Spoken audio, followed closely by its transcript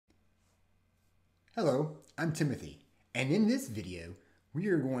Hello, I'm Timothy, and in this video, we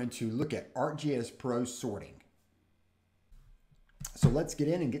are going to look at ArcGIS Pro sorting. So let's get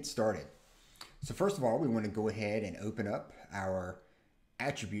in and get started. So first of all, we want to go ahead and open up our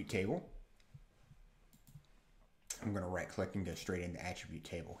attribute table. I'm going to right click and go straight into attribute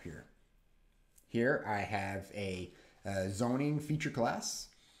table here. Here I have a zoning feature class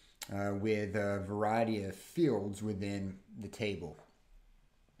with a variety of fields within the table.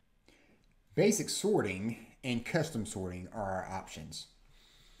 Basic sorting and custom sorting are our options.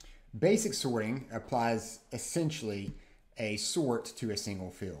 Basic sorting applies essentially a sort to a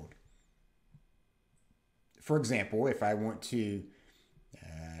single field. For example, if I want to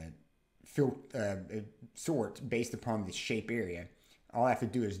sort based upon the shape area, all I have to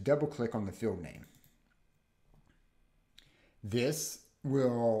do is double click on the field name. This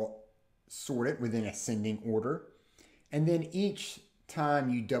will sort it within ascending order, and then each time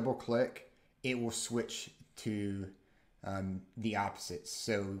you double click, it will switch to the opposites.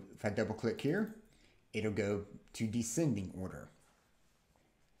 So if I double click here, it'll go to descending order.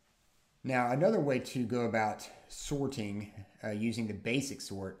 Now, another way to go about sorting using the basic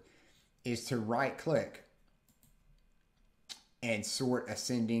sort is to right click and sort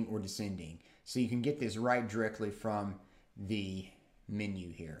ascending or descending. So you can get this right directly from the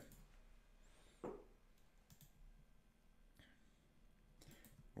menu here.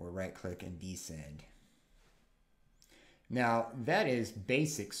 Or right click and descend. Now that is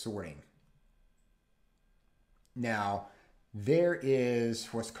basic sorting. Now there is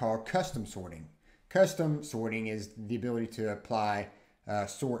what's called custom sorting. Custom sorting is the ability to apply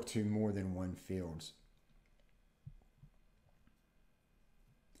sort to more than one fields.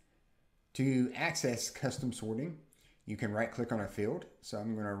 To access custom sorting, you can right click on a field. So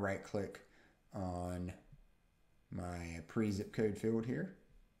I'm going to right click on my pre-zip code field here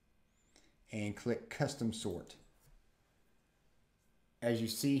and click custom sort. As you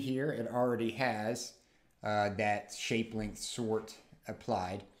see here, it already has that shape length sort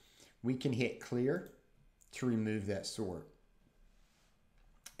applied. We can hit clear to remove that sort.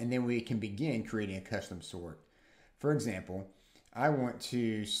 And then we can begin creating a custom sort. For example, I want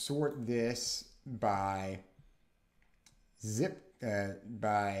to sort this by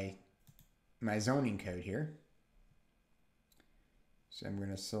by my zoning code here. So I'm going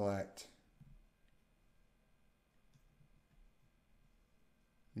to select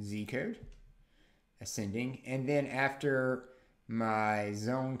Z code, ascending, and then after my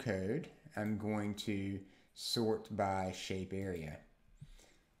zone code, I'm going to sort by shape area.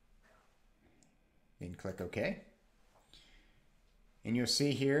 Then click OK. And you'll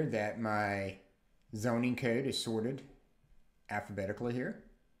see here that my zoning code is sorted alphabetically here.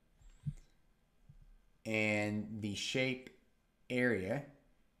 And the shape area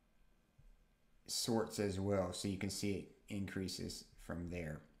sorts as well, so you can see it increases from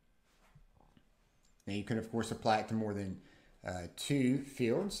there. Now you can of course apply it to more than two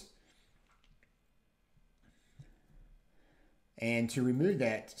fields. And to remove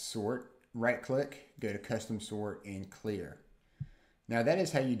that sort, right click, go to custom sort and clear. Now that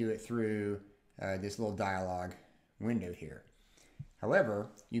is how you do it through this little dialog window here. However,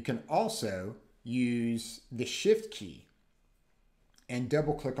 you can also use the shift key and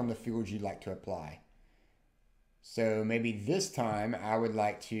double click on the fields you'd like to apply. So maybe this time I would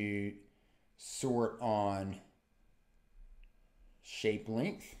like to sort on shape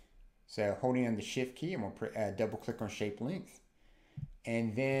length. So holding on the shift key, I'm going to double click on shape length.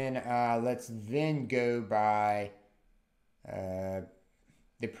 And then let's then go by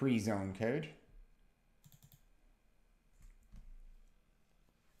the pre-zone code.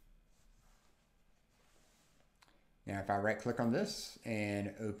 Now if I right click on this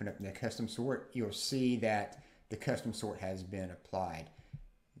and open up the custom sort, you'll see that the custom sort has been applied.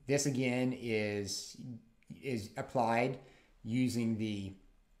 This again is applied using the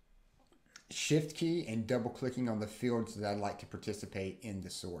shift key and double clicking on the fields that I'd like to participate in the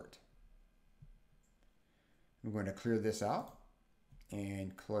sort. I'm going to clear this out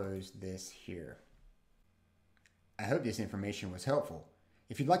and close this here. I hope this information was helpful.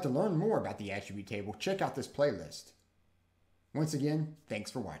 If you'd like to learn more about the attribute table, check out this playlist. Once again,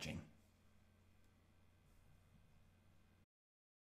 thanks for watching.